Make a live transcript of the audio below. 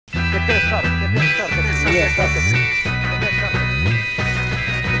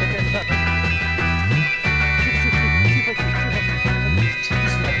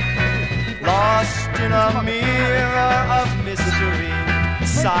Lost in a mirror of mystery,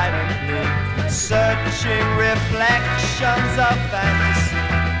 silently searching reflections of fantasy.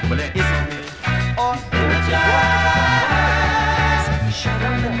 Is it me or images?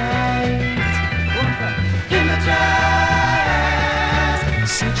 Shadow in the night. Images.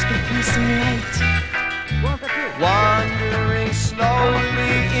 Search the piercing light. Wandering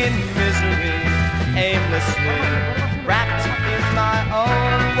slowly in misery, aimlessly wrapped in my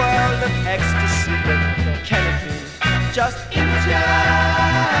own world of ecstasy. Can it be just images?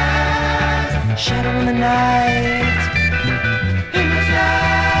 Shadow in the night. Images.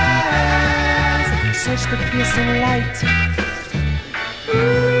 Search the piercing light.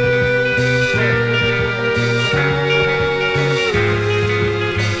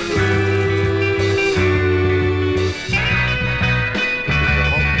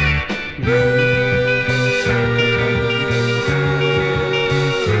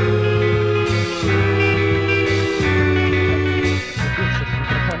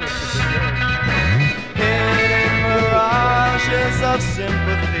 Of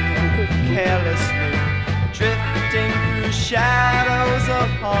sympathy, carelessly drifting through shadows of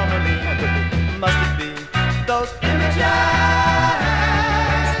harmony. Must it be those images?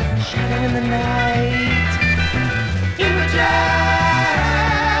 Shadow in the night. Images.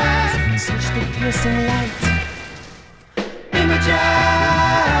 Search the piercing light. Images.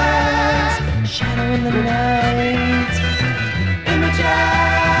 Shadow in the night. Images.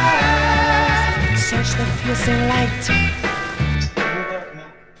 Search the piercing light.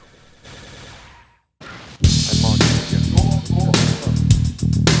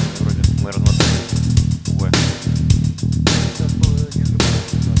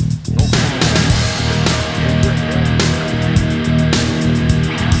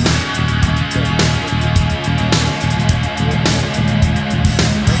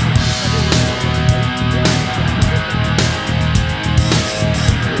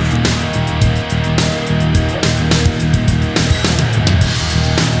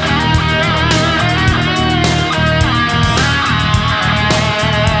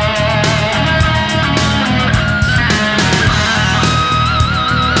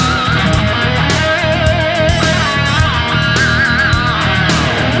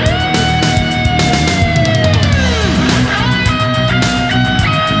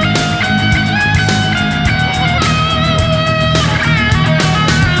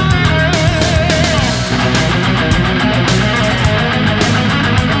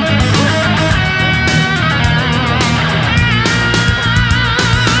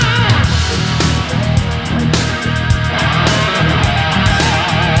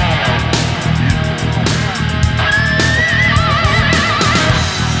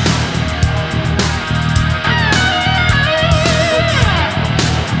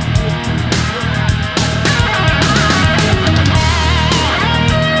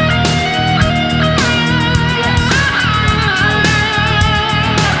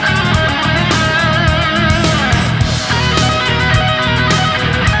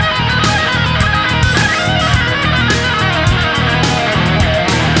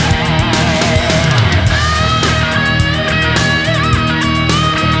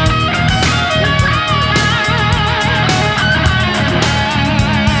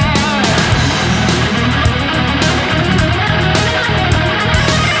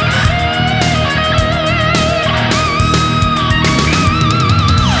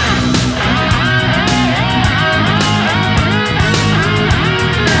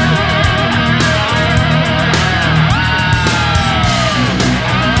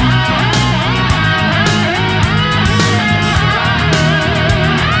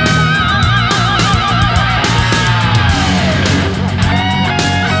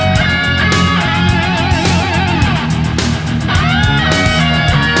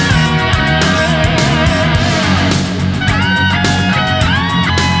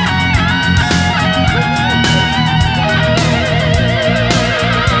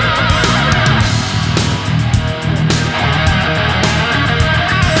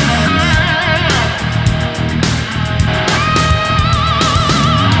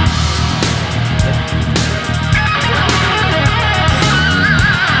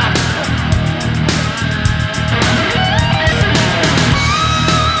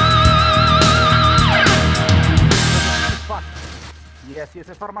 Yes, yes,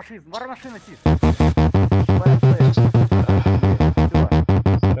 it's for machine. More machine it is.